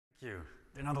Thank you.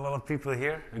 There are not a lot of people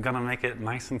here. We're gonna make it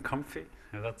nice and comfy,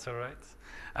 if that's all right.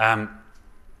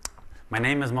 My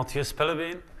name is Mathieu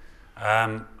Spillebeen,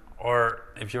 or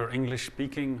if you're English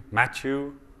speaking,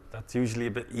 Matthew, that's usually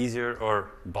a bit easier,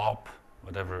 or Bob,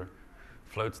 whatever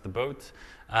floats the boat.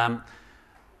 I'm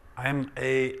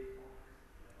a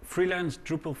freelance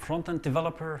Drupal frontend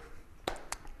developer.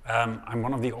 I'm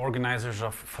one of the organizers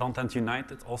of Frontend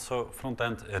United, also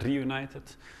Frontend Re-United.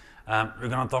 We're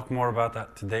going to talk more about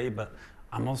that today, but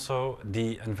I'm also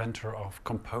the inventor of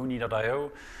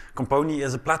Compony.io. Compony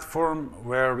is a platform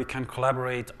where we can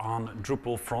collaborate on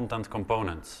Drupal front-end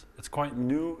components. It's quite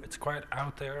new, it's quite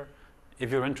out there.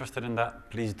 If you're interested in that,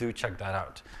 please do check that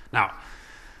out. Now,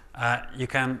 you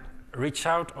can reach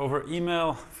out over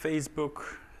email,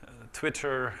 Facebook,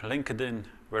 Twitter, LinkedIn,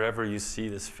 wherever you see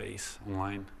this face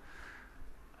online.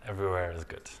 Everywhere is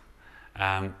good.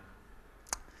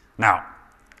 Now,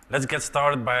 let's get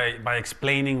started by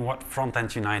explaining what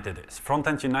Frontend United is.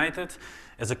 Frontend United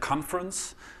is a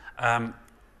conference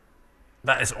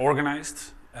that is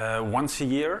organized once a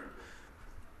year.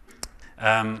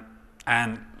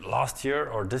 And last year,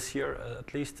 or this year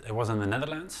at least, it was in the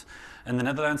Netherlands. In the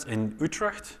Netherlands, in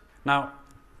Utrecht. Now,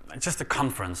 it's just a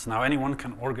conference. Now, anyone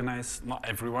can organize, not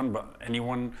everyone, but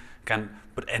anyone can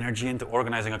put energy into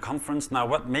organizing a conference. Now,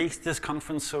 what makes this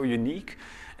conference so unique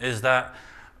is that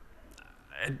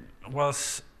it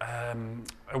was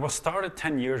started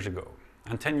 10 years ago.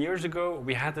 And 10 years ago,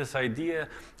 we had this idea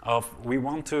of we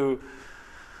want to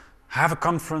have a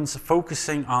conference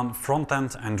focusing on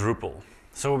front-end and Drupal.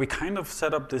 So we kind of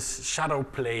set up this shadow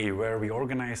play where we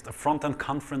organized a front-end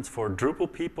conference for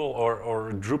Drupal people or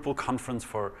a Drupal conference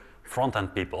for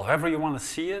front-end people. However you want to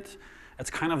see it,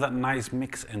 it's kind of that nice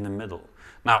mix in the middle.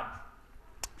 Now,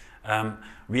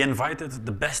 we invited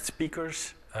the best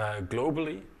speakers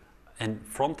globally in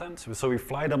front-end, so we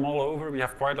fly them all over. We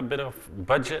have quite a bit of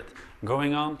budget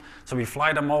going on, so we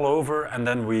fly them all over, and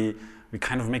then we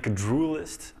kind of make a Drupal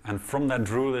list, and from that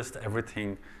Drupal list,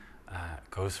 everything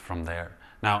goes from there.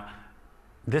 Now,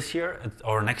 this year,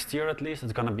 or next year at least,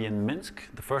 it's going to be in Minsk,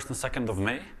 the 1st and 2nd of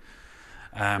May,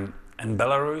 in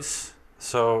Belarus.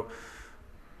 So,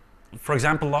 for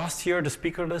example, last year, the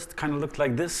speaker list kind of looked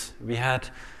like this. We had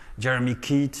Jeremy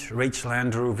Keat, Rachel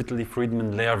Andrew, Vitaly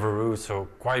Friedman, Lea Veroux, so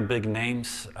quite big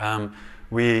names.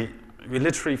 We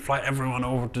literally fly everyone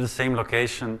over to the same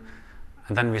location,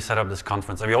 and then we set up this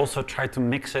conference. And we also tried to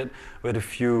mix it with a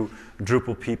few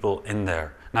Drupal people in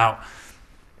there. Now,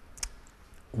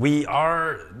 we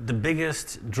are the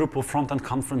biggest Drupal front-end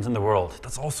conference in the world.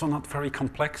 That's also not very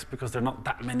complex because there are not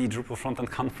that many Drupal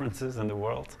front-end conferences in the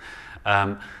world.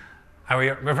 And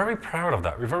we're very proud of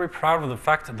that. We're very proud of the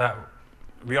fact that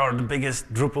we are the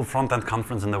biggest Drupal front-end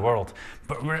conference in the world.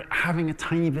 But we're having a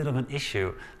tiny bit of an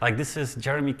issue. Like, this is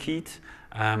Jeremy Keat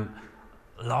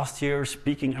last year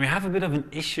speaking. And we have a bit of an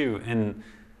issue in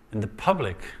the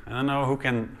public. I don't know who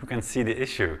can see the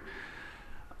issue.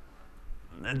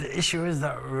 The issue is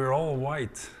that we're all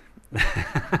white.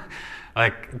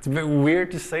 Like, it's a bit weird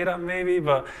to say that maybe,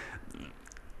 but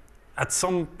at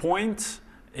some point,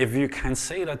 if you can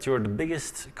say that you're the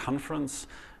biggest conference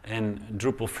in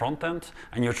Drupal frontend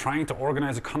and you're trying to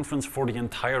organize a conference for the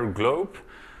entire globe,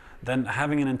 then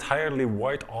having an entirely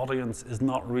white audience is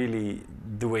not really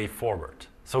the way forward.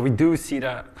 So we do see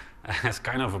that as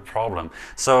kind of a problem.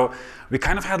 So we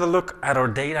kind of had a look at our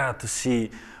data to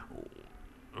see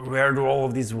where do all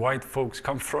of these white folks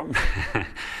come from?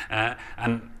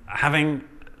 And having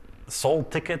sold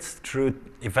tickets through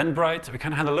Eventbrite, we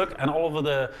kind of had a look, and all of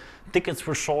the tickets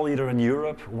were sold either in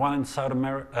Europe, one in South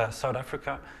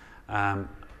Africa, and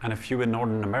a few in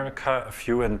Northern America, a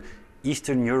few in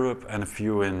Eastern Europe, and a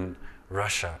few in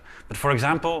Russia. But for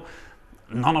example,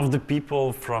 none of the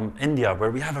people from India,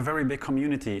 where we have a very big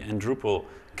community in Drupal,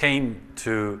 came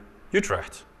to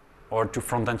Utrecht or to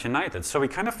Frontend United. So we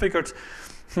kind of figured,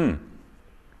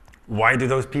 why do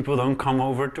those people don't come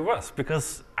over to us?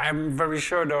 Because I'm very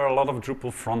sure there are a lot of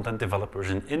Drupal front-end developers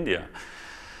in India.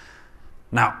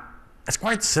 Now, it's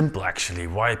quite simple actually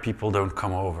why people don't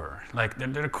come over. Like,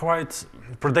 they're quite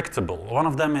predictable. One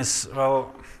of them is,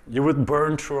 well, you would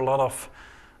burn through a lot of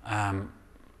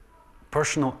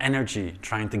personal energy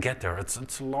trying to get there.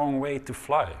 It's a long way to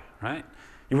fly, right?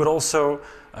 You would also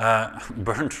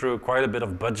burn through quite a bit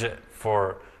of budget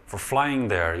for flying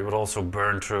there. You would also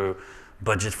burn through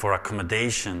budget for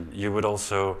accommodation. You would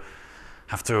also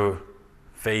have to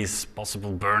face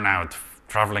possible burnout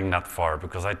traveling that far,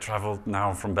 because I traveled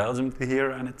now from Belgium to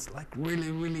here and it's like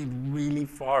really, really, really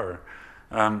far.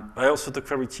 I also took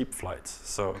very cheap flights,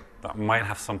 so that might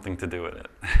have something to do with it.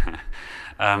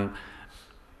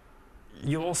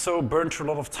 You also burn through a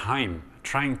lot of time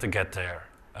trying to get there,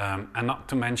 and not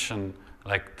to mention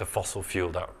like the fossil fuel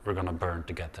that we're going to burn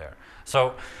to get there.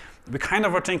 So we kind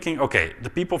of are thinking, okay, the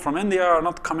people from India are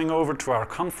not coming over to our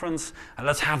conference, and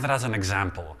let's have that as an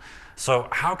example. So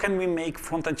how can we make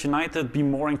Frontend United be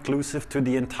more inclusive to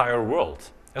the entire world?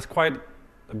 That's quite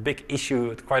a big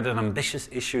issue, quite an ambitious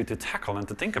issue to tackle and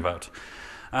to think about.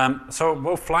 So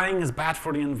while flying is bad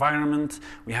for the environment,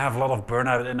 we have a lot of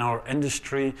burnout in our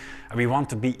industry, and we want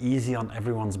to be easy on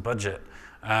everyone's budget.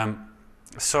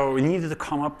 So we needed to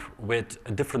come up with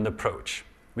a different approach.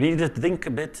 We needed to think a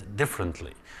bit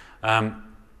differently.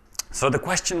 So the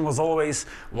question was always,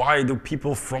 why do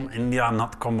people from India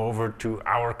not come over to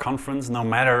our conference, no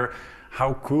matter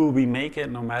how cool we make it,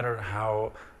 no matter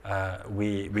how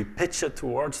we pitch it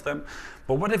towards them?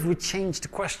 But what if we change the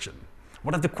question?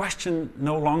 What if the question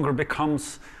no longer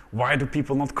becomes, why do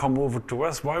people not come over to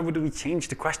us? Why would we change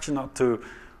the question not to,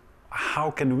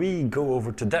 how can we go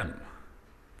over to them?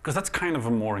 Because that's kind of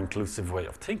a more inclusive way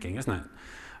of thinking, isn't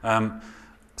it?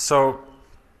 So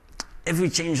if we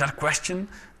change that question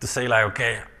to say like,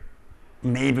 okay,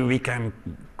 maybe we can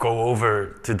go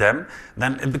over to them,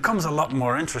 then it becomes a lot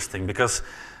more interesting, because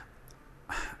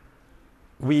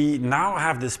we now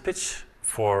have this pitch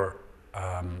for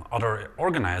other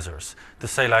organizers to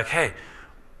say like, hey,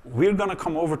 we're going to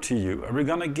come over to you and we're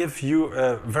going to give you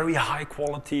a very high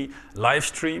quality live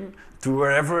stream to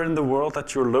wherever in the world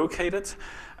that you're located.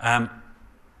 And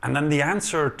then the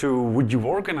answer to would you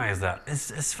organize that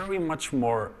is very much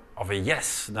more of a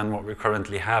yes than what we're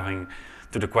currently having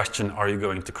to the question, are you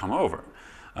going to come over?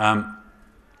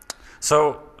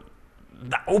 So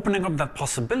opening up that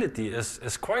possibility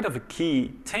is quite of a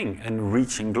key thing in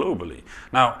reaching globally.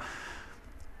 Now,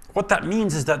 what that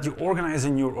means is that you organize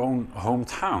in your own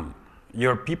hometown.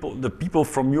 The people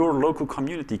from your local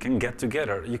community can get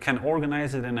together. You can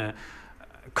organize it in a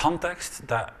context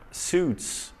that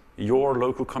suits your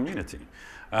local community.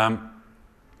 And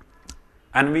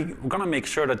we're going to make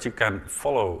sure that you can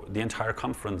follow the entire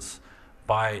conference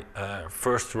by a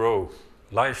first row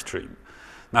live stream.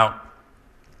 Now,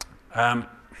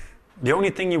 the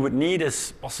only thing you would need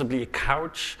is possibly a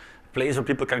couch, a place where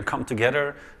people can come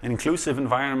together, an inclusive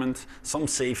environment, some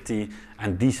safety,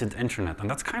 and decent internet. And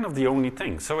that's kind of the only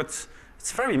thing. So it's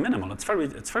very minimal, it's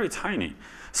very tiny.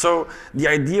 So the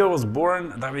idea was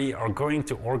born that we are going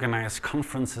to organize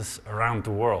conferences around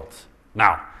the world.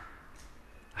 Now,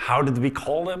 how did we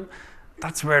call them?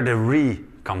 That's where the re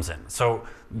comes in. So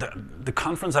the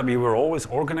conference that we were always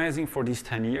organizing for these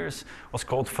 10 years was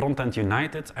called Frontend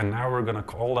United, and now we're going to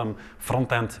call them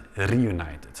Frontend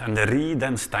Re-United. And the re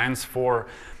then stands for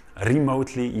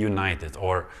remotely united,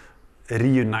 or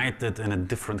reunited in a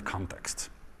different context,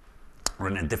 or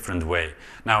in a different way.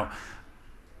 Now,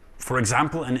 for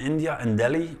example, in India, in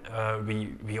Delhi,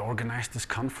 we organized this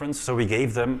conference, so we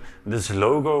gave them this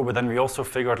logo, but then we also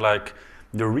figured like,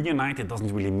 the reunited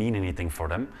doesn't really mean anything for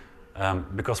them,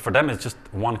 because for them it's just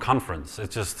one conference.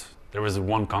 It's just, there is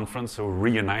one conference, so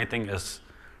reuniting is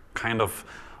kind of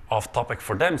off topic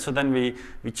for them. So then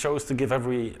we chose to give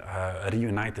every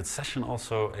reunited session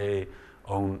also a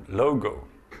own logo.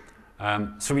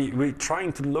 So we're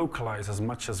trying to localize as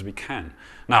much as we can.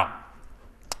 Now,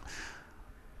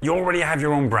 you already have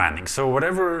your own branding, so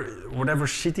whatever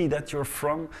city that you're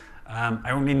from,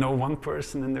 I only know one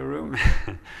person in the room.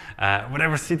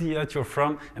 Whatever city that you're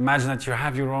from, imagine that you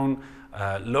have your own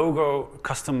logo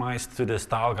customized to the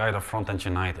style guide of Frontend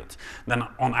United. Then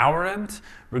on our end,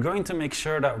 we're going to make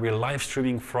sure that we're live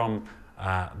streaming from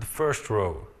the first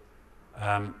row.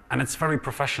 And it's very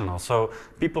professional. So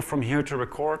people from here to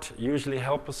record usually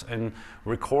help us in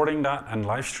recording that and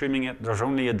live streaming it. There's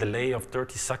only a delay of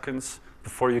 30 seconds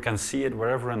before you can see it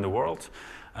wherever in the world.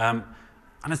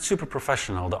 And it's super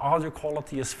professional. The audio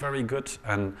quality is very good,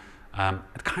 and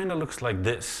it kind of looks like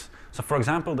this. So for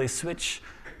example, they switch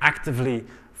actively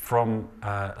from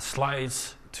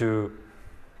slides to,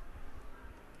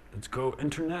 let's go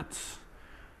internet.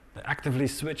 They actively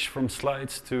switch from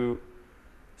slides to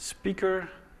speaker.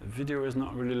 The video is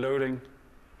not really loading.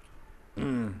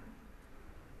 Damn.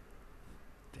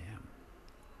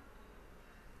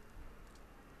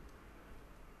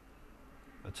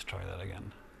 Let's try that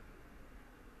again.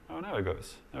 Oh, now it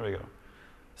goes. There we go.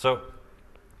 So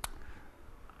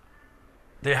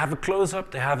they have a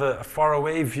close-up, they have a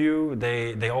far-away view,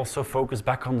 they also focus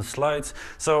back on the slides.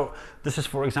 So this is,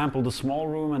 for example, the small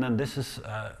room, and then this is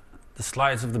the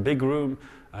slides of the big room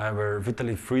where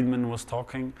Vitaly Friedman was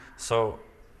talking. So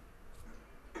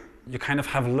you kind of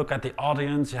have a look at the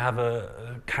audience, you have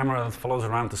a camera that follows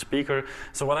around the speaker.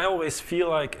 So what I always feel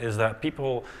like is that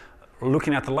people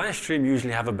looking at the live stream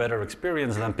usually have a better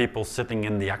experience than people sitting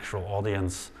in the actual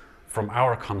audience from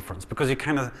our conference, because you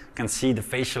kind of can see the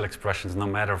facial expressions no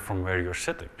matter from where you're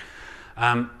sitting.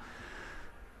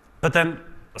 But then,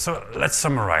 so let's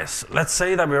summarize. Let's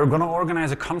say that we're going to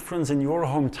organize a conference in your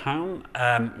hometown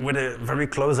with a very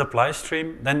close-up live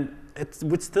stream, then it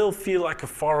would still feel like a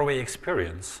faraway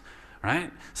experience,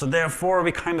 right? So therefore,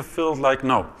 we kind of feel like,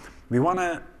 no, we want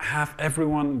to have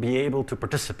everyone be able to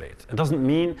participate. It doesn't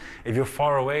mean if you're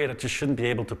far away that you shouldn't be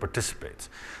able to participate.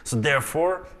 So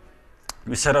therefore,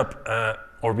 we set up,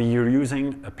 or we are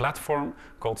using a platform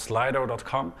called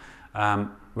Slido.com,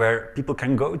 where people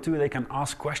can go to, they can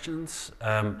ask questions,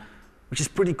 which is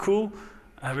pretty cool.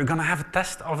 We're going to have a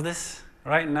test of this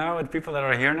right now with people that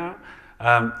are here now.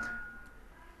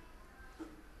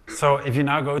 So if you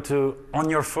now go to, on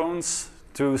your phones,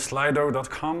 to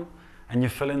Slido.com, and you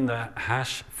fill in the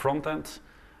hash frontend,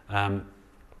 and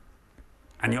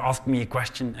you ask me a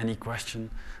question, any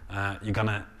question, you're going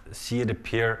to see it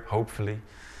appear, hopefully.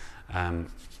 And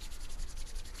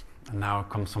now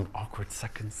come some awkward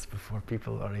seconds before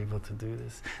people are able to do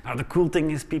this. Now the cool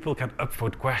thing is people can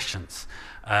upvote questions.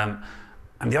 And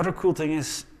the other cool thing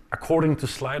is, according to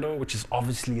Slido, which is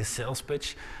obviously a sales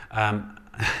pitch,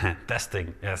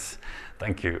 testing, yes,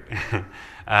 thank you.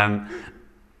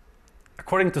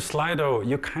 According to Slido,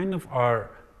 you kind of are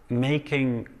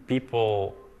making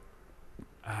people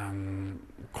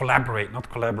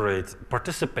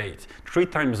participate 3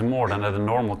 times more than at a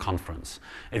normal conference.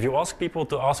 If you ask people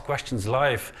to ask questions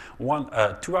live, 2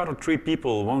 out of 3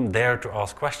 people won't dare to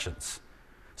ask questions.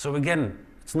 So again,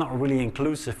 it's not really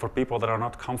inclusive for people that are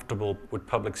not comfortable with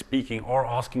public speaking or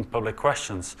asking public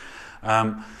questions.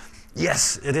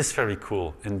 Yes, it is very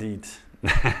cool, indeed.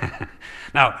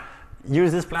 Now,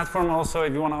 use this platform also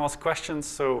if you want to ask questions,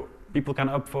 so people can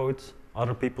upvote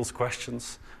other people's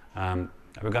questions.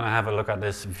 We're going to have a look at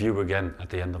this view again at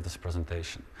the end of this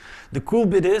presentation. The cool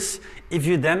bit is, if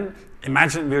you then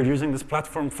imagine we're using this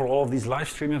platform for all of these live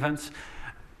stream events,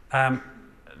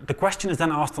 the question is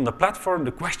then asked on the platform,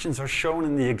 the questions are shown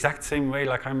in the exact same way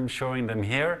like I'm showing them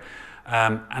here,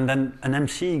 and then an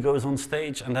MC goes on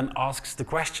stage and then asks the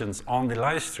questions on the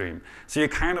live stream. So you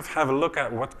kind of have a look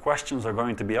at what questions are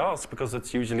going to be asked, because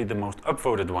it's usually the most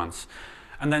upvoted ones.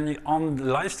 And then on the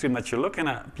live stream that you're looking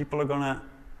at, people are going to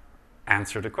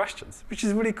answer the questions, which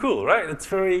is really cool, right? It's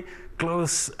very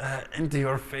close into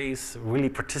your face, really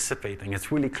participating.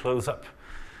 It's really close up.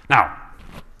 Now,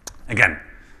 again,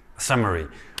 summary.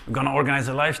 We're going to organize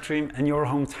a live stream in your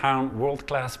hometown,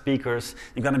 world-class speakers.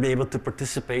 You're going to be able to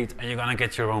participate, and you're going to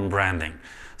get your own branding.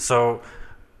 So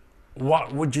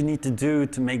what would you need to do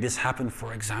to make this happen,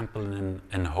 for example,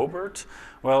 in Hobart?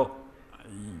 Well,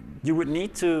 you would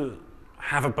need to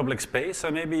have a public space,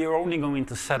 and maybe you're only going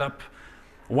to set up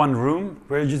one room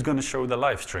where you're just going to show the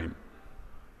live stream.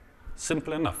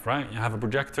 Simple enough, right? You have a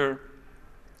projector,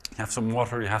 you have some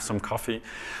water, you have some coffee,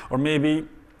 or maybe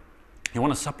you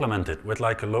want to supplement it with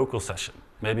like a local session.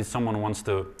 Maybe someone wants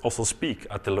to also speak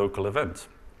at the local event.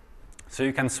 So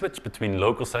you can switch between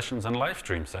local sessions and live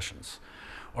stream sessions.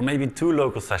 Or maybe 2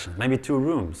 local sessions, maybe 2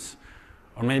 rooms.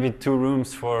 Or maybe 2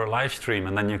 rooms for live stream,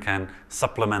 and then you can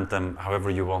supplement them however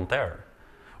you want there.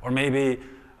 Or maybe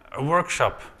a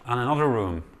workshop and another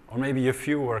room, or maybe a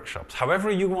few workshops.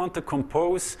 However you want to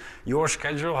compose your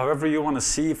schedule, however you want to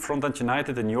see Frontend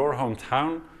United in your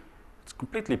hometown, it's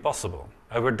completely possible.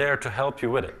 We're there to help you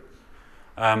with it.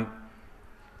 Now,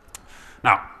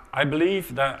 I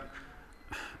believe that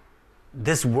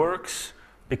this works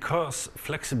because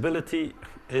flexibility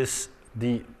is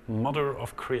the mother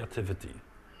of creativity.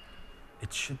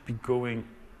 It should be going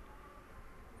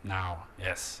now,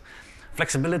 yes.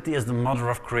 Flexibility is the mother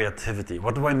of creativity.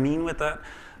 What do I mean with that?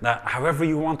 That however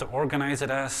you want to organize it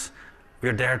as,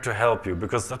 we're there to help you,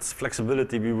 because that's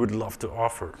flexibility we would love to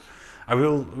offer.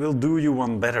 We'll do you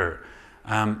one better.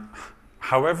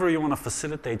 However you want to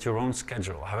facilitate your own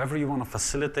schedule, however you want to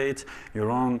facilitate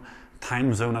your own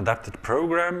time zone adapted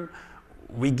program,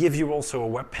 we give you also a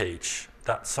web page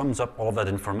that sums up all that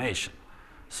information.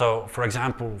 So for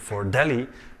example, for Delhi,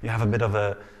 you have a bit of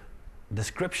a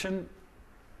description.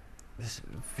 This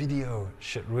video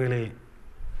should really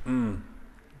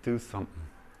do something.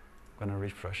 I'm going to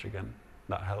refresh again.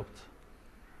 That helped.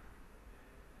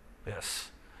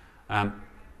 Yes. And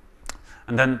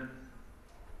then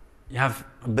you have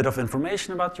a bit of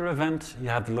information about your event. You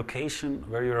have the location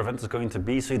where your event is going to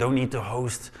be, so you don't need to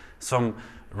host some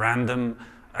random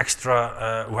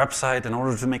extra website in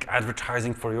order to make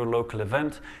advertising for your local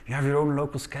event. You have your own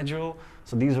local schedule.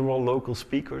 So these are all local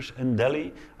speakers in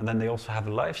Delhi, and then they also have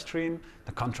a live stream.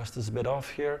 The contrast is a bit off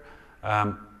here.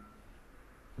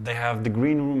 They have the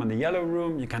green room and the yellow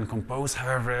room. You can compose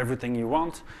however everything you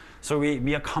want. So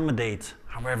we accommodate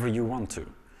however you want to,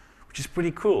 which is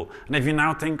pretty cool. And if you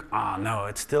now think, oh no,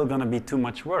 it's still going to be too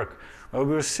much work, well,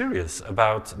 we're serious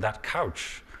about that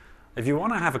couch. If you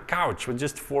want to have a couch with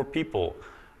just 4 people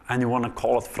and you want to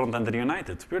call it Frontend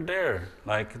Re-United, we're there.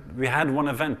 Like, we had one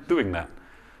event doing that.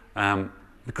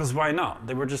 Because why not?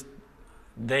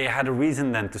 They had a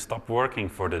reason then to stop working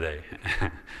for the day,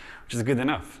 which is good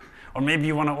enough. Or maybe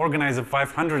you want to organize a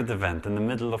 500 event in the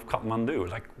middle of Kathmandu.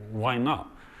 Like, why not?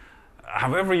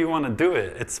 However you want to do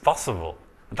it, it's possible.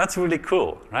 That's really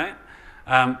cool, right?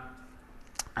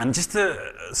 And just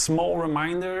a small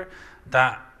reminder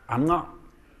that I'm not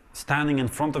standing in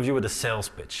front of you with a sales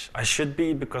pitch. I should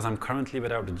be, because I'm currently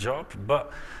without a job,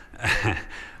 but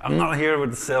I'm not here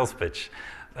with a sales pitch.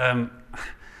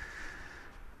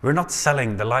 We're not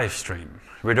selling the live stream.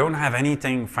 We don't have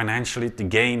anything financially to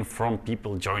gain from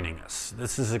people joining us.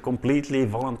 This is a completely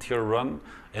volunteer-run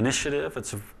initiative.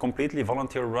 It's a completely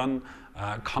volunteer-run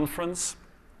conference.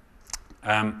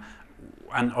 And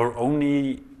our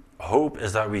only hope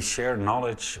is that we share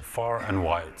knowledge far and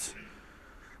wide.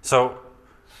 So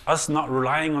us not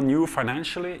relying on you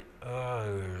financially,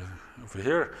 over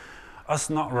here, us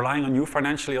not relying on you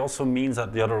financially also means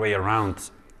that the other way around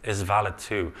is valid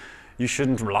too. You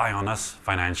shouldn't rely on us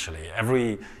financially.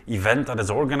 Every event that is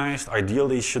organized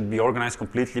ideally should be organized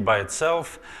completely by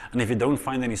itself. And if you don't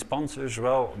find any sponsors,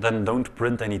 well, then don't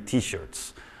print any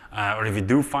t-shirts. Or if you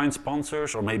do find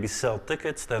sponsors or maybe sell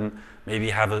tickets, then maybe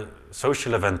have a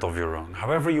social event of your own.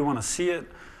 However you want to see it,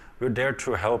 we're there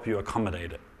to help you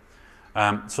accommodate it.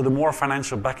 So the more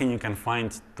financial backing you can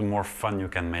find, the more fun you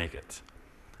can make it.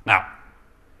 Now,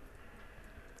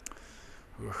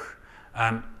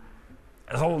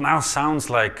 it all now sounds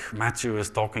like Mathieu is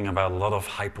talking about a lot of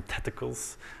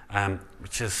hypotheticals,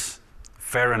 which is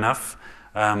fair enough.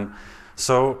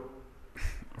 So,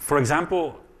 for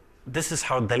example, this is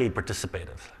how Delhi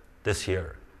participated this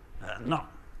year.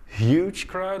 Not huge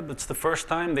crowd, but it's the first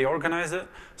time they organize it.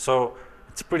 So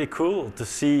it's pretty cool to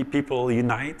see people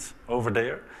unite over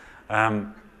there.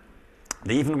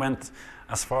 They even went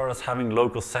as far as having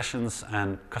local sessions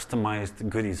and customized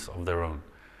goodies of their own,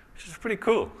 which is pretty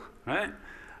cool, right?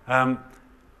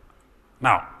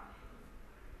 Now,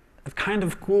 it's kind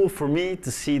of cool for me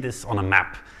to see this on a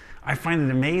map. I find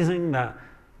it amazing that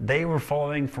they were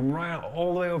following from right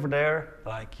all the way over there,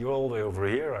 like you're all the way over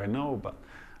here, I know, but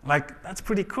like that's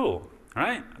pretty cool,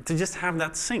 right? To just have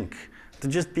that sync, to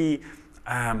just be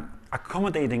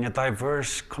accommodating a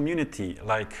diverse community,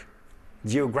 like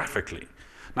geographically.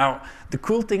 Now, the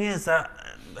cool thing is that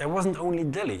it wasn't only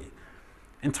Delhi.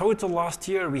 In total last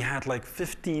year, we had like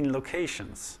 15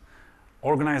 locations,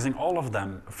 organizing all of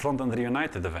them a Frontend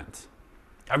Re-United event.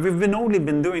 And we've only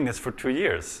been doing this for 2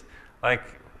 years. Like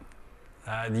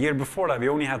the year before that, we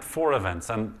only had 4 events,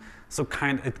 and so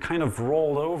it kind of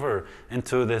rolled over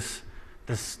into this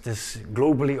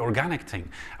globally organic thing.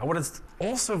 And what is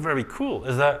also very cool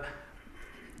is that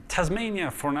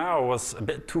Tasmania, for now, was a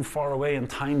bit too far away in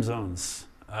time zones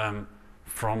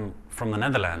from the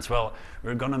Netherlands. Well,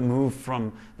 we're going to move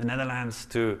from the Netherlands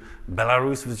to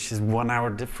Belarus, which is 1 hour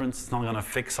difference. It's not going to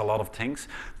fix a lot of things.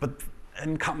 But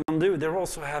in Kathmandu, they're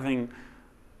also having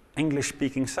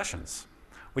English-speaking sessions,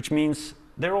 which means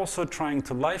they're also trying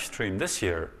to live stream this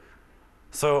year.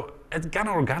 So it can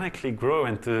organically grow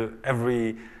into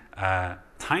every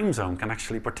time zone can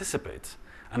actually participate.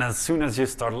 And as soon as you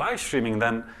start live streaming,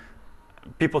 then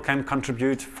people can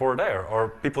contribute for there, or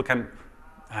people can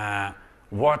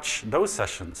watch those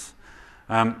sessions.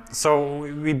 So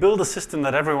we build a system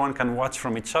that everyone can watch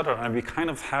from each other, and we kind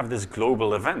of have this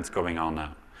global event going on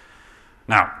now.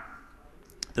 Now,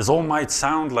 this all might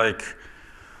sound like,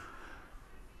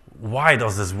 why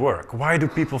does this work? Why do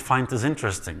people find this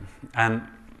interesting? And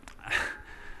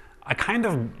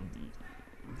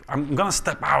I'm going to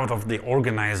step out of the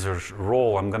organizer's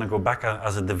role. I'm going to go back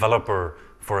as a developer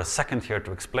for a second here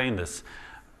to explain this.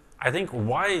 I think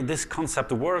why this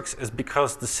concept works is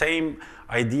because the same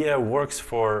idea works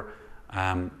for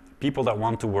people that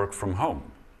want to work from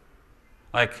home.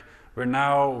 Like, we're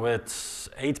now with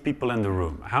 8 people in the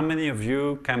room. How many of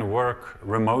you can work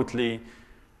remotely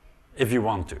if you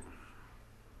want to?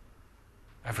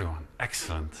 Everyone,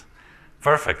 excellent.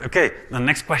 Perfect, okay, the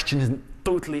next question is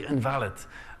totally invalid.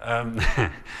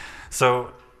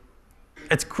 So,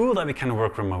 it's cool that we can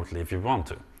work remotely if you want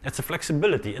to. It's a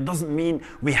flexibility. It doesn't mean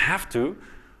we have to,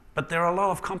 but there are a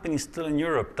lot of companies still in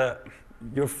Europe that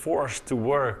you're forced to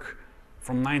work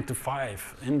from 9 to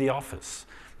 5 in the office,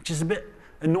 which is a bit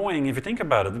annoying if you think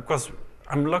about it, because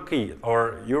I'm lucky,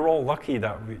 or you're all lucky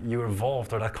that you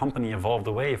evolved, or that company evolved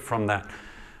away from that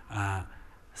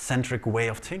centric way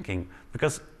of thinking.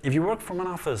 Because if you work from an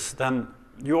office, then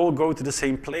you all go to the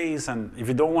same place, and if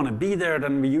you don't want to be there,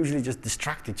 then we usually just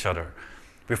distract each other.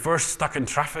 We're first stuck in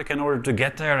traffic in order to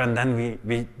get there, and then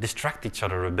we distract each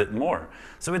other a bit more.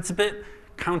 So it's a bit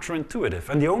counterintuitive.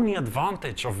 And the only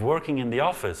advantage of working in the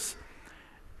office,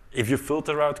 if you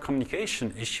filter out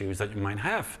communication issues that you might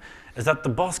have, is that the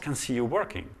boss can see you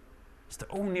working. It's the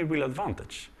only real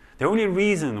advantage. The only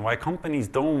reason why companies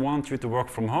don't want you to work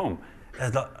from home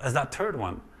is that third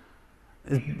one.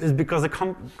 Is because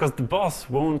the boss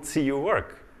won't see you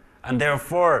work, and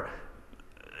therefore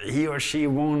he or she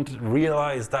won't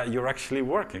realize that you're actually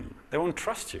working. They won't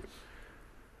trust you.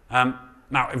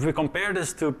 Now, if we compare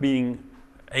this to being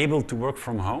able to work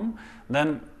from home,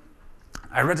 then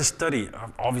I read a study.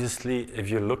 Obviously, if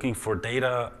you're looking for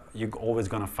data, you're always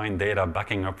going to find data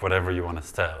backing up whatever you want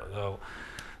to tell.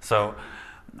 So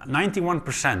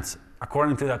 91%,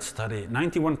 according to that study,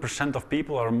 91% of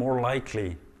people are more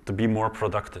likely to be more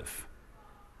productive.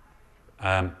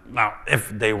 Now, if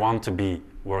they want to be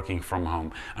working from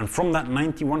home. And from that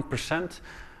 91%,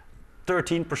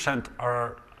 13%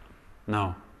 are,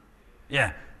 no.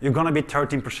 Yeah, you're going to be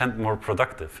 13% more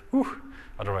productive. Whew.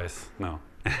 Otherwise, no.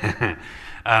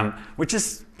 Which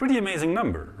is a pretty amazing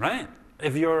number, right?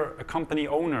 If you're a company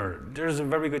owner, there's a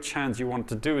very good chance you want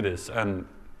to do this, and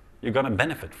you're going to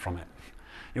benefit from it.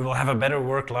 You will have a better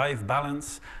work-life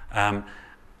balance, and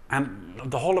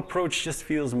the whole approach just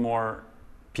feels more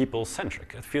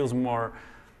people-centric. It feels more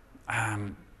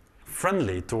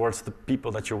friendly towards the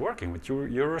people that you're working with.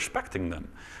 You're respecting them.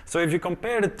 So if you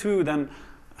compare the two, then,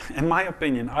 in my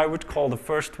opinion, I would call the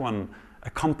first one a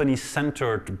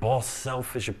company-centered,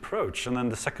 boss-selfish approach, and then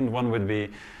the second one would be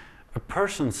a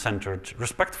person-centered,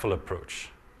 respectful approach.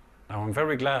 Now, I'm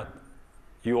very glad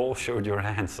you all showed your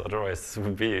hands, otherwise this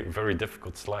would be a very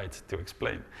difficult slide to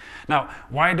explain. Now,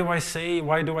 why do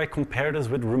I compare this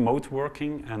with remote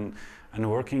working and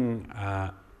working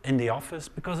in the office?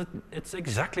 Because it's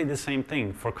exactly the same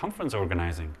thing for conference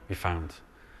organizing, we found.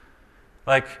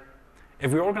 Like,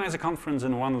 if we organize a conference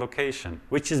in one location,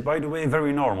 which is, by the way,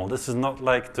 very normal. This is not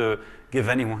like to give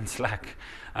anyone slack,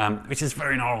 which is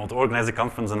very normal to organize a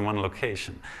conference in one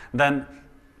location. Then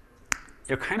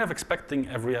you're kind of expecting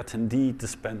every attendee to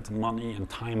spend money and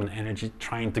time and energy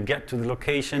trying to get to the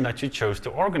location that you chose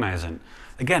to organize in.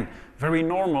 Again, very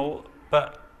normal,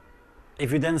 but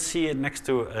if you then see it next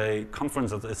to a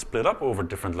conference that is split up over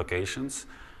different locations,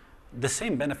 the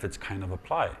same benefits kind of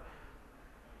apply.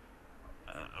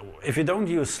 If you don't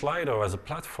use Slido as a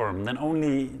platform, then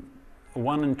only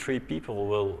 1 in 3 people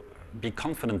will be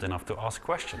confident enough to ask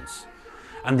questions.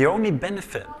 And the only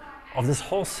benefit of this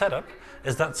whole setup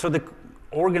is that so the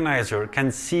organizer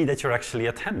can see that you're actually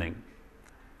attending.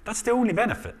 That's the only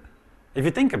benefit, if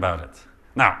you think about it.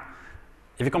 Now,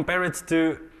 if you compare it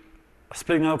to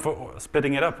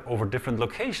splitting it up over different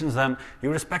locations, then you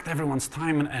respect everyone's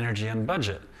time and energy and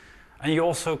budget. And you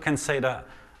also can say that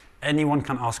anyone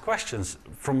can ask questions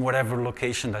from whatever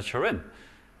location that you're in.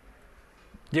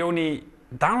 The only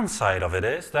downside of it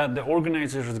is that the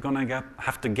organizer is going to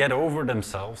have to get over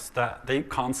themselves that they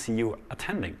can't see you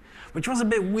attending, which was a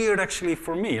bit weird actually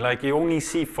for me. Like, you only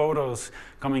see photos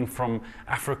coming from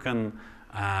African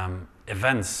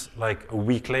events like a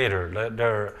week later.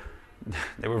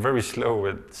 They were very slow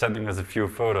with sending us a few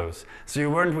photos, so you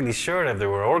weren't really sure if they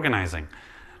were organizing.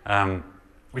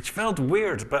 Which felt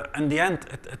weird, but in the end,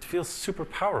 it feels super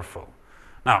powerful.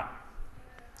 Now,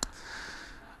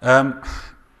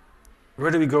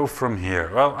 where do we go from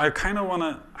here? Well, I kind of want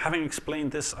to, having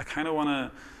explained this, I kind of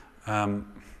want to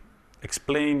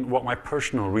explain what my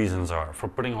personal reasons are for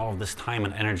putting all of this time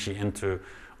and energy into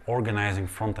organizing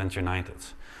Frontend United.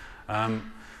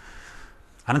 And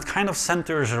it kind of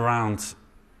centers around,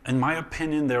 in my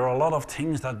opinion, there are a lot of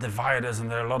things that divide us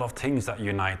and there are a lot of things that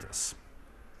unite us.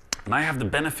 And I have the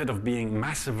benefit of being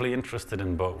massively interested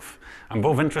in both. I'm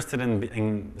both interested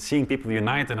in seeing people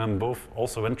unite, and I'm both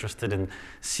also interested in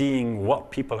seeing what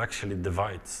people actually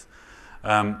divides,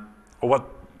 or what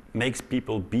makes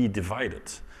people be divided.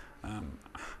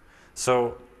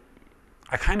 So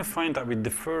I kind of find that we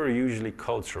differ usually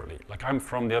culturally. Like, I'm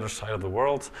from the other side of the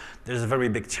world. There's a very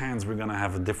big chance we're going to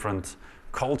have a different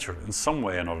culture in some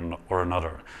way or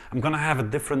another. I'm going to have a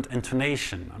different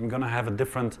intonation. I'm going to have a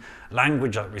different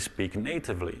language that we speak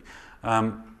natively.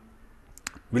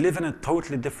 We live in a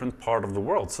totally different part of the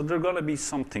world, so there are going to be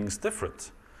some things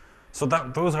different. So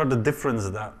those are the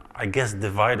differences that I guess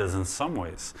divide us in some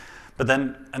ways. But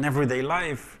then in everyday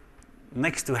life,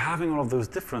 next to having all of those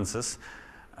differences,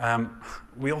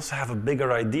 we also have a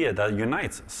bigger idea that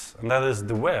unites us, and that is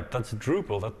the web. That's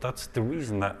Drupal. That's the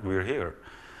reason that we're here.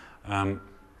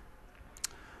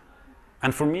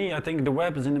 And for me, I think the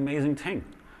web is an amazing thing.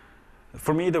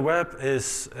 For me, the web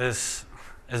is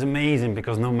amazing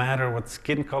because no matter what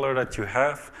skin color that you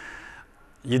have,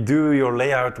 you do your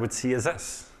layout with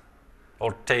CSS.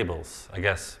 Or tables, I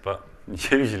guess, but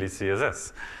usually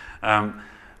CSS.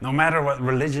 No matter what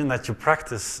religion that you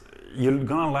practice, you're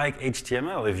gonna like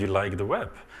HTML if you like the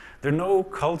web. There are no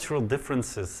cultural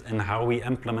differences in how we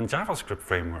implement JavaScript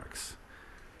frameworks.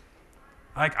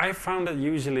 Like, I found it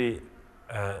usually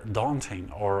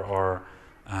daunting or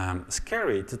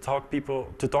scary to talk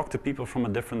to people from a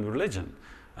different religion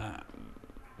a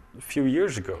few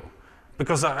years ago,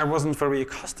 because I wasn't very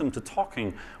accustomed to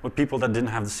talking with people that didn't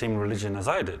have the same religion as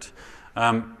I did.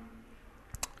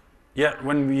 Yet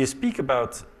when we speak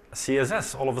about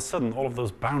CSS, all of a sudden all of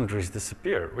those boundaries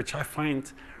disappear, which I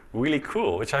find really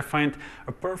cool, which I find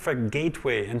a perfect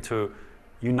gateway into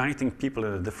uniting people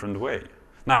in a different way.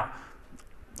 Now,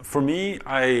 for me,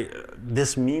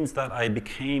 this means that I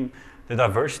became the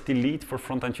diversity lead for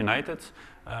Frontend United.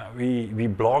 We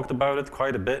blogged about it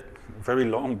quite a bit, very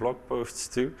long blog posts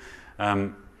too.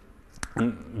 And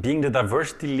being the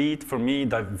diversity lead, for me,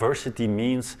 diversity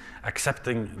means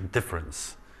accepting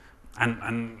difference.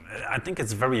 And I think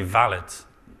it's a very valid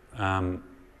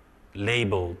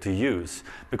label to use,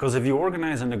 because if you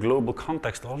organize in a global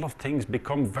context, a lot of things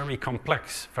become very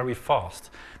complex, very fast,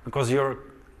 because you're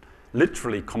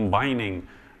literally combining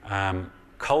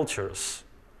cultures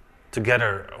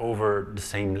together over the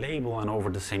same label and over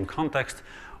the same context,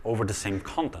 over the same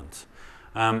content.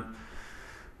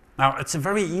 Now, it's a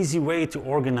very easy way to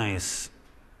organize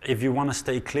if you want to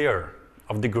stay clear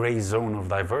of the gray zone of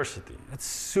diversity. It's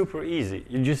super easy.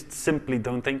 You just simply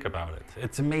don't think about it.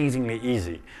 It's amazingly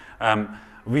easy.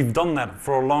 We've done that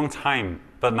for a long time,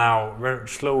 but now we're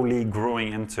slowly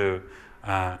growing into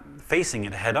facing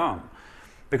it head on.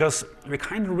 Because we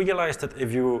kind of realized that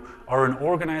if you are an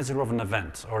organizer of an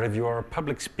event, or if you are a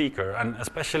public speaker, and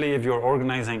especially if you're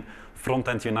organizing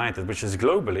Frontend United, which is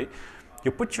globally, you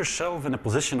put yourself in a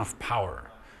position of power.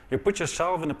 You put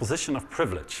yourself in a position of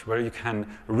privilege where you can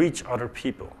reach other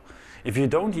people. If you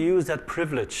don't use that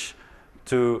privilege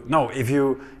if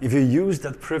you use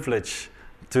that privilege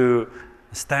to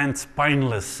stand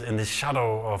spineless in the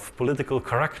shadow of political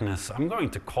correctness, I'm going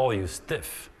to call you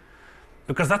stiff.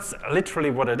 Because that's literally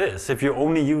what it is. If you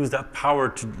only use that power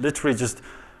to literally just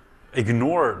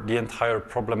ignore the entire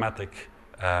problematic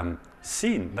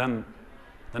scene, then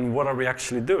what are we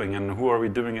actually doing, and who are we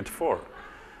doing it for?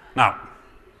 Now,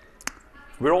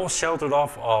 we're all sheltered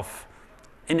off of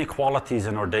inequalities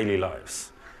in our daily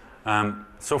lives.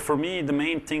 So for me, the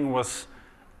main thing was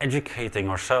educating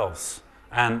ourselves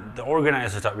and the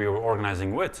organizers that we were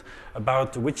organizing with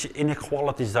about which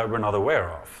inequalities that we're not aware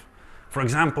of. For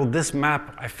example, this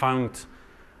map I found,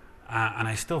 and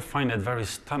I still find it very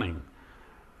stunning.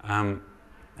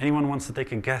 Anyone wants to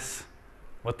take a guess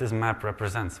what this map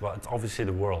represents? Well, it's obviously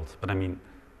the world, but I mean,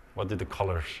 what do the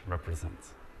colors represent?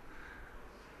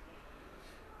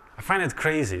 I find it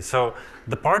crazy. So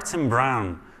the parts in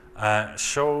brown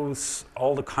shows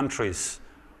all the countries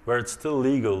where it's still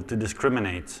legal to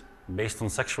discriminate based on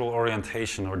sexual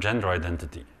orientation or gender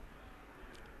identity.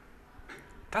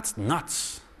 That's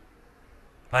nuts.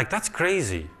 Like, that's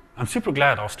crazy. I'm super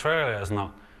glad Australia is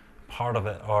not part of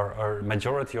it, or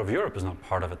majority of Europe is not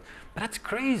part of it. But that's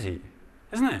crazy,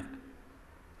 isn't it?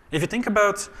 If you think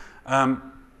about how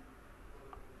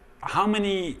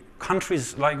many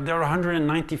countries, like there are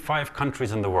 195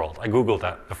 countries in the world. I Googled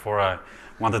that before I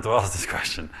wanted to ask this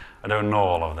question. I don't know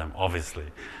all of them, obviously.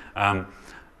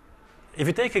 If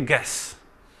you take a guess,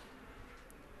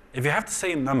 if you have to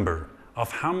say a number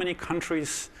of how many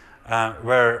countries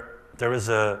where there is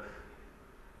a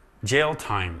jail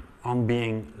time on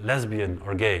being lesbian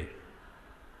or gay.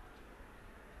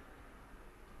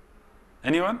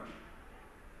 Anyone?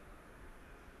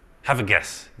 Have a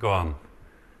guess. Go on.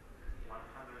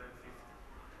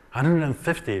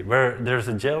 150, where there's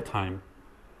a jail time.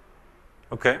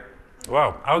 Okay.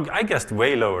 Wow. I guessed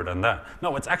way lower than that.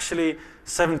 No, it's actually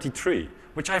 73,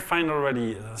 which I find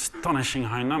already an astonishing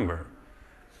high number.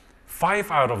 5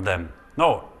 out of them,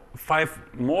 no,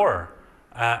 5 more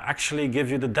actually give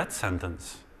you the death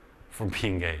sentence for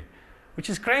being gay, which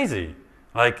is crazy,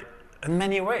 like in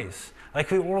many ways. Like,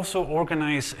 we also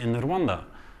organize in Rwanda,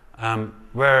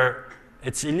 where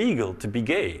it's illegal to be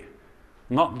gay.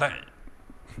 Not that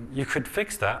you could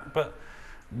fix that, but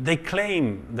they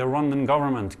claim, the Rwandan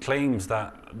government claims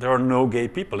that there are no gay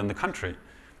people in the country.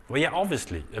 Well, yeah,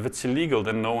 obviously, if it's illegal,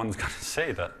 then no one's going to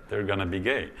say that they're going to be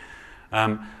gay.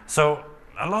 So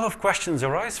a lot of questions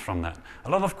arise from that. A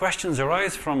lot of questions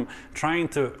arise from trying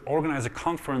to organize a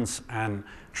conference and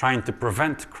trying to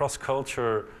prevent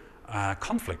cross-culture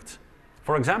conflict.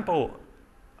 For example,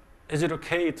 is it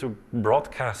okay to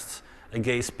broadcast a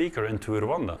gay speaker into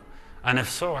Rwanda? And if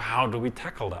so, how do we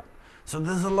tackle that? So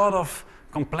there's a lot of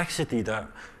complexity that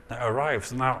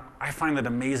arrives. Now, I find it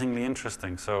amazingly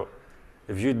interesting. So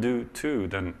if you do too,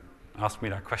 then ask me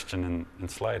that question in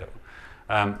Slido.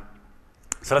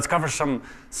 So let's cover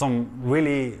some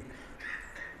really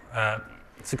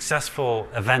successful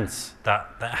events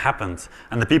that happened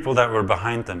and the people that were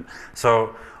behind them.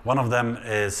 So one of them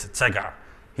is Tsega.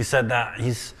 He said that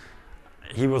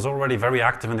he was already very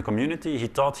active in the community. He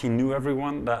thought he knew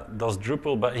everyone that does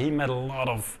Drupal, but he met a lot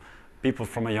of people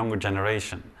from a younger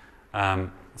generation.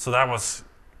 So that was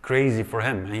crazy for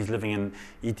him. And he's living in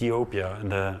Ethiopia, in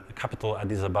the capital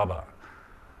Addis Ababa.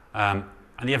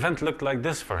 And the event looked like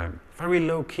this for him, very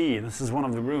low key. This is one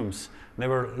of the rooms. They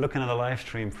were looking at a live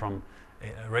stream from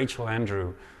Rachel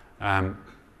Andrew. I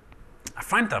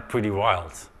find that pretty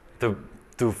wild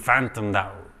to fathom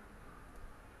that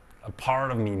a part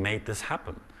of me made this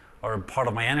happen, or a part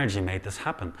of my energy made this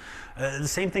happen. The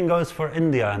same thing goes for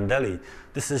India and Delhi.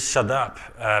 This is Shadab.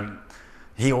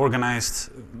 He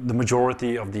organized the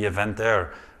majority of the event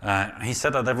there. He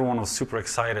said that everyone was super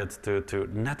excited to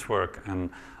network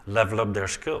and level up their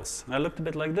skills. And I looked a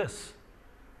bit like this,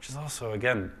 which is also,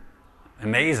 again,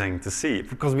 amazing to see,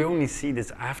 because we only see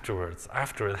this afterwards,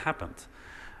 after it happened.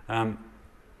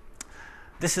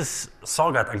 This is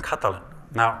Sagat and Catalin.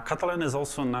 Now, Catalin is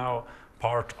also now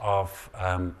part of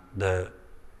the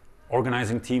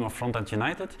organizing team of Frontend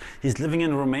United. He's living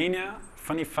in Romania.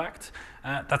 Funny fact,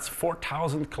 that's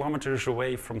 4,000 kilometers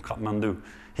away from Kathmandu.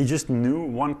 He just knew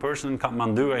one person in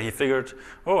Kathmandu and he figured,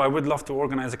 oh, I would love to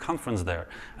organize a conference there.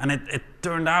 And it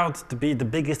turned out to be the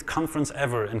biggest conference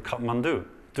ever in Kathmandu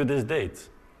to this date,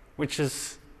 which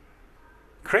is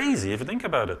crazy if you think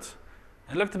about it.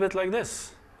 It looked a bit like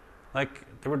this. Like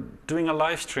they were doing a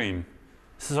live stream.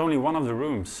 This is only one of the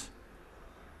rooms.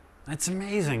 It's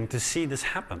amazing to see this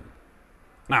happen.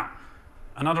 Now,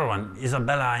 another one,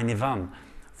 Isabella and Ivan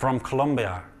from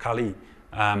Colombia, Cali.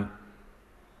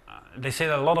 They say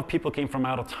that a lot of people came from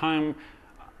out of town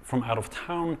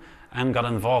and got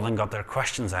involved and got their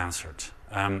questions answered.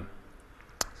 And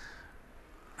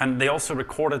they also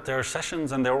recorded their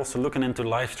sessions, and they're also looking into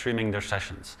live streaming their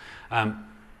sessions.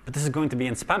 But this is going to be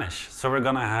in Spanish, so we're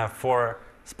going to have 4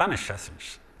 Spanish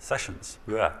sessions,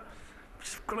 yeah, which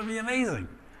is going to be amazing.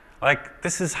 Like,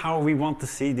 this is how we want to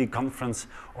see the conference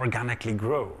organically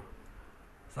grow.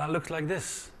 So that looks like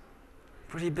this.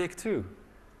 Pretty big too.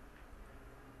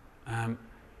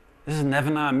 This is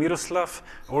Nevena and Miroslav,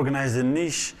 organized in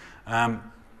Niš.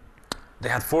 They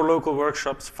had 4 local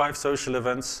workshops, 5 social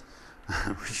events,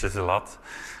 which is a lot.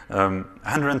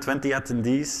 120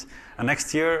 attendees. And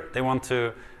next year, they want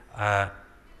to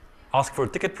ask for a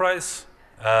ticket price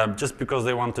just because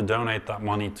they want to donate that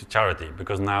money to charity,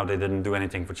 because now they didn't do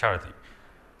anything for charity.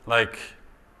 Like,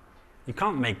 you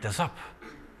can't make this up.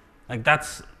 Like,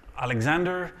 that's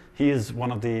Alexander. He is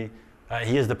one of the,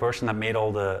 he is the person that made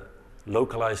all the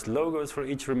localized logos for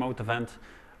each remote event.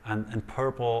 And in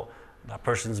purple, that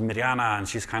person's Mirjana, and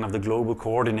she's kind of the global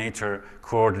coordinator,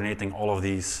 coordinating all of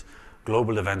these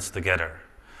global events together.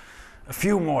 A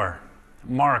few more.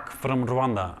 Mark from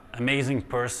Rwanda, amazing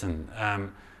person.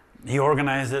 He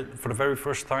organized it for the very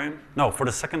first time. No, for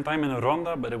the second time in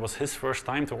Rwanda, but it was his first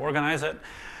time to organize it.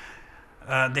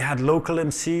 They had local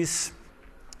MCs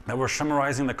that were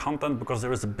summarizing the content because there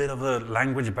was a bit of a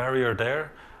language barrier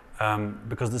there,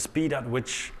 because the speed at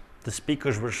which the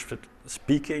speakers were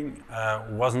speaking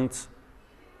wasn't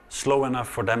slow enough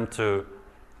for them to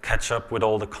catch up with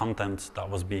all the content that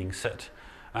was being said.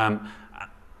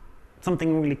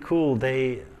 Something really cool,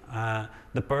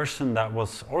 the person that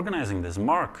was organizing this,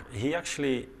 Mark, he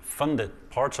actually funded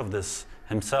parts of this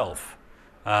himself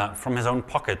from his own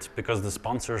pocket because the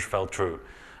sponsors fell through.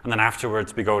 And then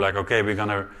afterwards we go like, okay, we're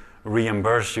gonna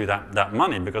reimburse you that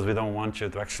money because we don't want you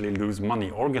to actually lose money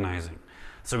organizing.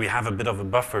 So we have a bit of a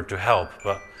buffer to help,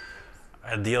 but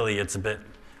ideally it's a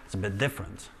bit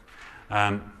different.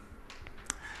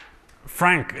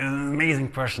 Frank, an amazing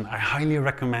person. I highly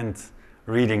recommend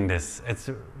reading this.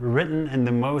 It's written in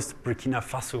the most Burkina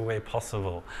Faso way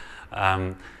possible.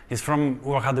 He's from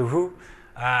Ouagadougou,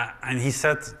 and he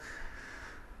said,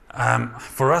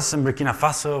 for us in Burkina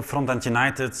Faso,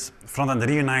 Frontend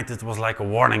Re-United was like a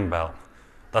warning bell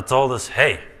that told us,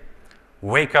 hey,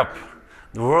 wake up.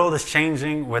 The world is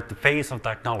changing with the pace of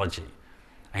technology.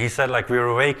 And he said, like, we're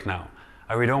awake now,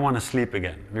 and we don't want to sleep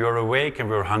again. We are awake and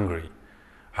we're hungry.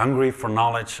 Hungry for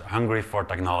knowledge, hungry for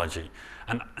technology.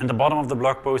 And in the bottom of the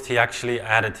blog post, he actually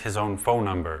added his own phone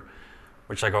number,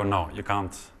 which I go, no, you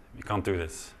can't do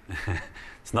this.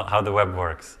 It's not how the web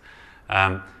works.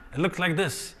 It looked like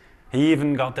this. He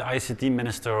even got the ICT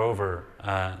minister over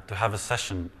to have a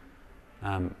session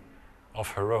of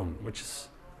her own, which is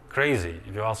crazy,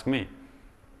 if you ask me.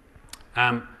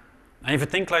 And if you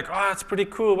think like, oh, that's pretty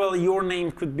cool, well, your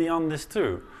name could be on this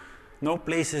too. No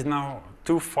place is now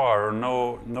too far, or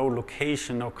no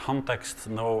location, no context,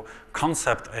 no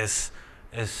concept is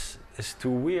too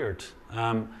weird.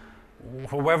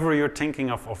 However you're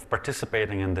thinking of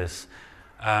participating in this,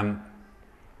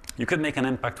 you could make an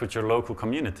impact with your local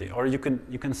community, or you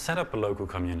can set up a local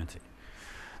community.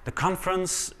 The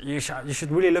conference, you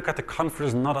should really look at the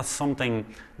conference not as something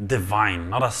divine,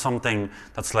 not as something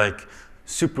that's like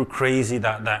super crazy,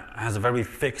 that has a very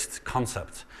fixed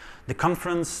concept. The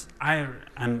conference,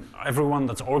 and everyone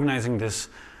that's organizing this,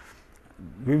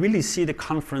 we really see the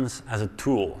conference as a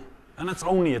tool, and it's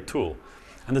only a tool.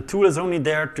 And the tool is only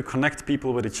there to connect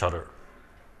people with each other.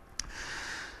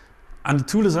 And the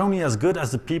tool is only as good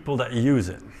as the people that use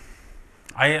it.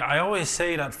 I always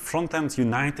say that Frontend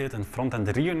United and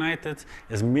Frontend Re-United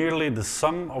is merely the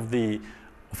sum of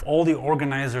all the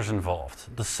organizers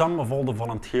involved, the sum of all the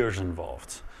volunteers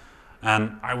involved.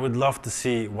 And I would love to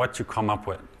see what you come up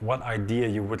with, what idea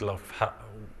you would love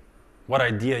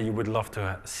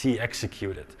to see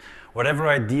executed. Whatever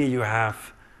idea you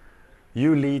have,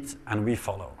 you lead and we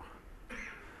follow.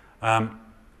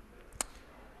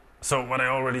 So what I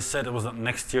already said was that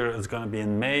next year it's going to be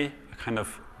in May. I kind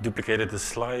of duplicated this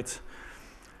slide.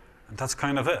 And that's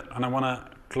kind of it. And I want to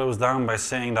close down by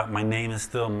saying that my name is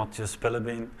still Mathieu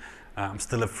Spillebeen. I'm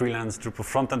still a freelance Drupal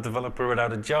frontend developer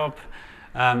without a job.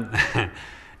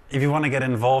 If you want to get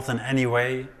involved in any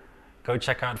way, go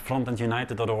check out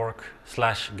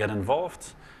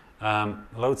frontendunited.org/get-involved.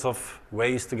 Loads of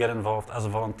ways to get involved as a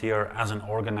volunteer, as an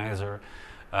organizer.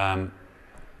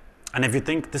 And if you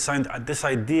think this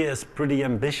idea is pretty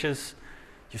ambitious,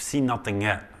 you've seen nothing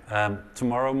yet.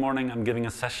 Tomorrow morning I'm giving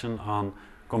a session on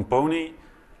Compony,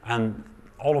 and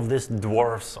all of this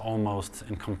dwarfs almost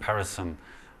in comparison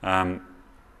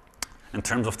in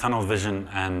terms of tunnel vision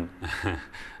and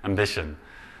ambition.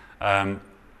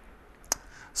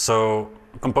 So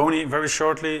Compony, very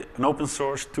shortly, an open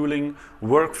source tooling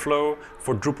workflow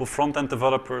for Drupal front-end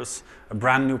developers, a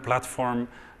brand new platform,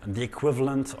 the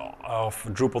equivalent of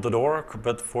Drupal.org,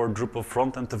 but for Drupal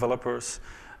front-end developers.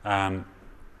 And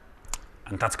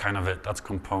that's kind of it, that's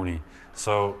Compony.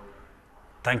 So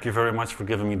thank you very much for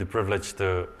giving me the privilege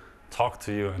to talk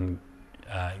to you and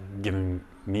giving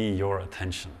me your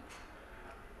attention.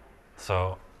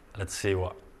 So let's see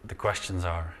what the questions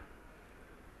are.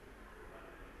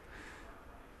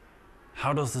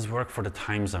 How does this work for the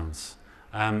time zones?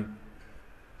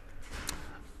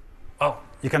 Well,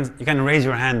 you can raise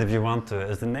your hand if you want to.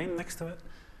 Is the name next to it?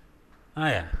 Oh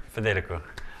yeah, Federico.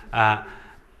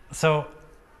 So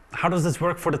how does this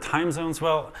work for the time zones?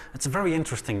 Well, it's very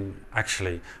interesting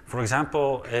actually. For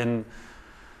example, in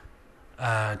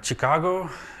Chicago,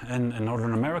 in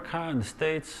Northern America, in the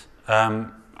States,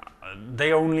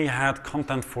 they only had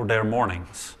content for their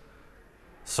mornings.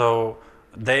 So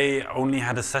they only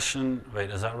had a session, wait,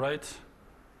 is that right?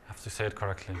 I have to say it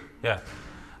correctly. Yeah.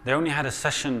 They only had a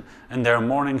session in their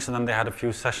mornings, and then they had a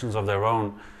few sessions of their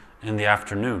own in the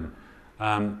afternoon.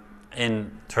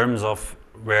 In terms of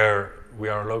where we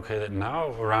are located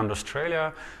now, around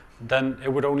Australia, then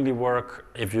it would only work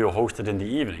if you hosted in the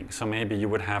evening. So maybe you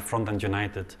would have Frontend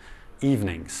United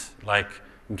evenings, like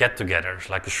get-togethers,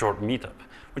 like a short meetup,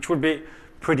 which would be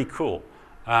pretty cool.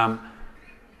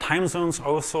 Time zones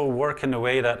also work in a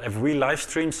way that if we live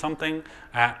stream something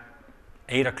at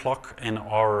 8 o'clock in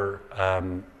our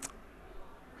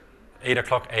 8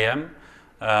 o'clock a.m.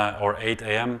 Or 8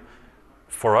 a.m.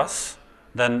 for us,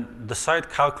 then the site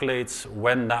calculates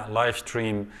when that live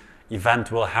stream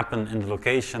event will happen in the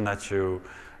location that you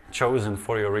chosen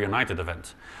for your Reunited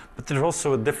event. But there's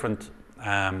also a different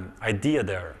idea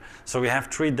there. So we have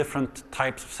 3 different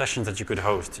types of sessions that you could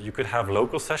host. You could have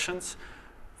local sessions,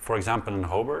 for example in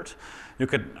Hobart. You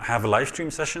could have a live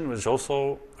stream session, which is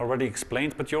also already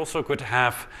explained, but you also could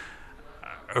have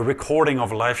a recording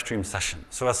of a live stream session.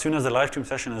 So as soon as the live stream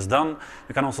session is done,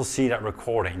 you can also see that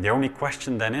recording. The only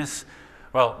question then is,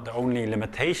 well, the only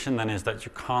limitation then is that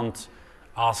you can't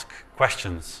ask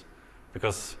questions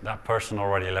because that person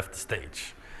already left the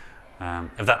stage.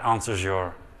 If that answers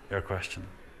your question.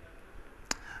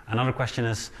 Another question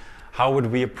is, how would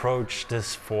we approach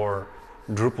this for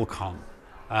DrupalCon?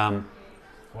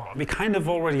 Well, we kind of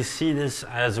already see this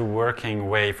as a working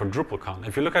way for DrupalCon.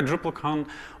 If you look at DrupalCon,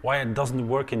 why it doesn't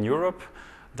work in Europe,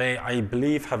 they, I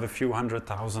believe, have a few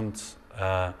 100,000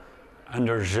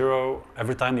 under zero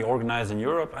every time they organize in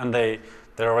Europe, and they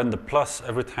are in the plus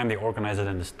every time they organize it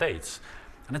in the States.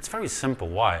 And it's very simple.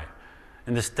 Why?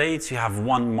 In the States, you have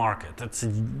one market. It's a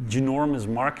ginormous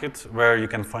market where you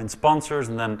can find sponsors,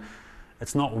 and then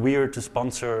it's not weird to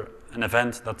sponsor an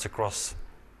event that's across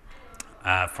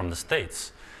from the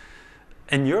States.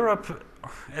 In Europe,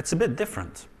 it's a bit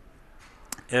different.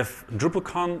 If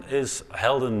DrupalCon is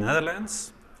held in the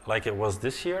Netherlands, like it was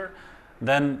this year,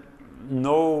 then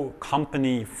no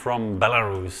company from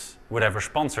Belarus would ever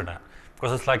sponsor that,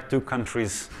 because it's like 2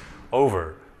 countries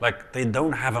over. Like, they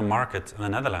don't have a market in the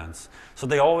Netherlands. So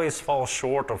they always fall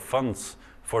short of funds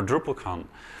for DrupalCon.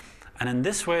 And in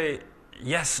this way,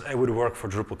 yes, it would work for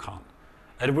DrupalCon.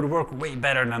 It would work way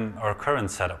better than our current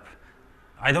setup.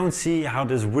 I don't see how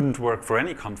this wouldn't work for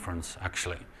any conference,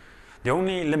 actually. The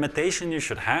only limitation you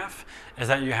should have is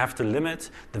that you have to limit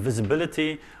the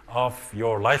visibility of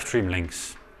your live stream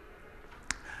links.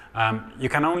 You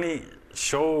can only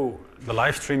show the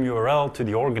live stream URL to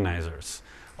the organizers.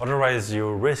 Otherwise,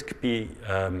 you risk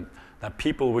that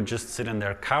people would just sit on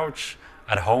their couch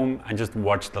at home and just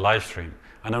watch the live stream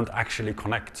and don't actually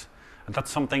connect. And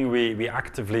that's something we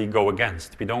actively go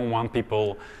against. We don't want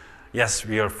people. Yes,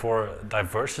 we are for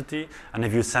diversity, and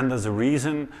if you send us a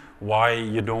reason why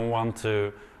you don't want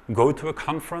to go to a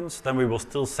conference, then we will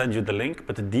still send you the link,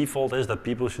 but the default is that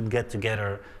people should get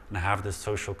together and have this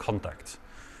social contact.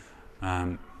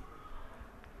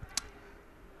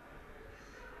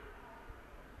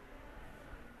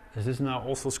 Is this now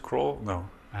also scroll? No,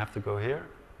 I have to go here.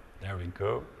 There we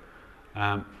go.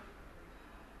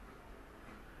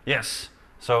 Yes,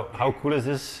 so how cool is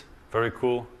this? Very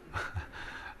cool.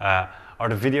 Are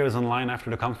the videos online after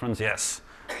the conference? Yes.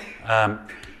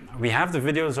 We have the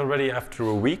videos already after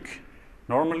a week,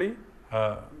 normally,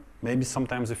 maybe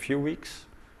sometimes a few weeks.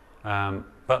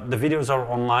 But the videos are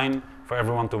online for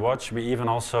everyone to watch. We even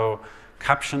also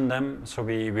caption them. So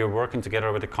we are working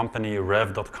together with the company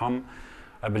rev.com.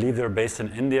 I believe they're based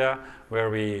in India,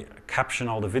 where we caption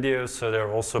all the videos. So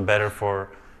they're also better for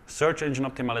search engine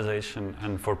optimization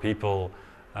and for people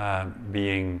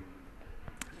being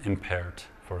impaired,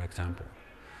 for example.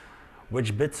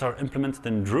 Which bits are implemented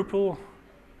in Drupal?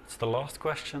 It's the last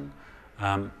question.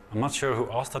 I'm not sure who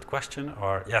asked that question,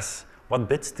 or yes, what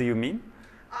bits do you mean?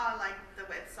 Like the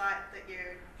website that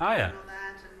you're yeah. doing all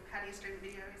that, and how do you stream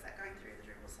video? Is that going through the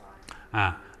Drupal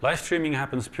site? Live streaming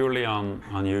happens purely on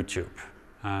YouTube,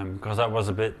 because that was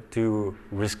a bit too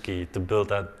risky to build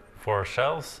that for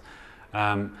ourselves.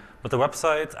 But the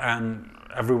website and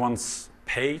everyone's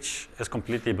page is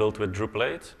completely built with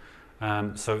Drupal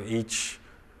 8. So each,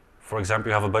 for example,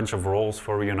 you have a bunch of roles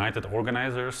for Re-United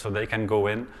organizers, so they can go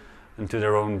into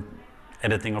their own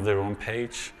editing of their own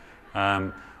page.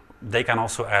 They can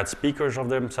also add speakers of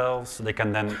themselves. They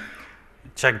can then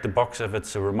check the box if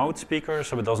it's a remote speaker,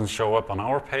 so it doesn't show up on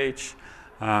our page.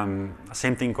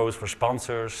 Same thing goes for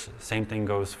sponsors. Same thing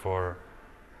goes for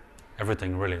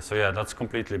everything, really. So yeah, that's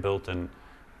completely built in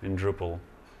Drupal.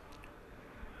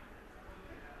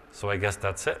 So I guess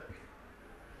that's it.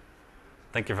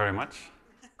 Thank you very much.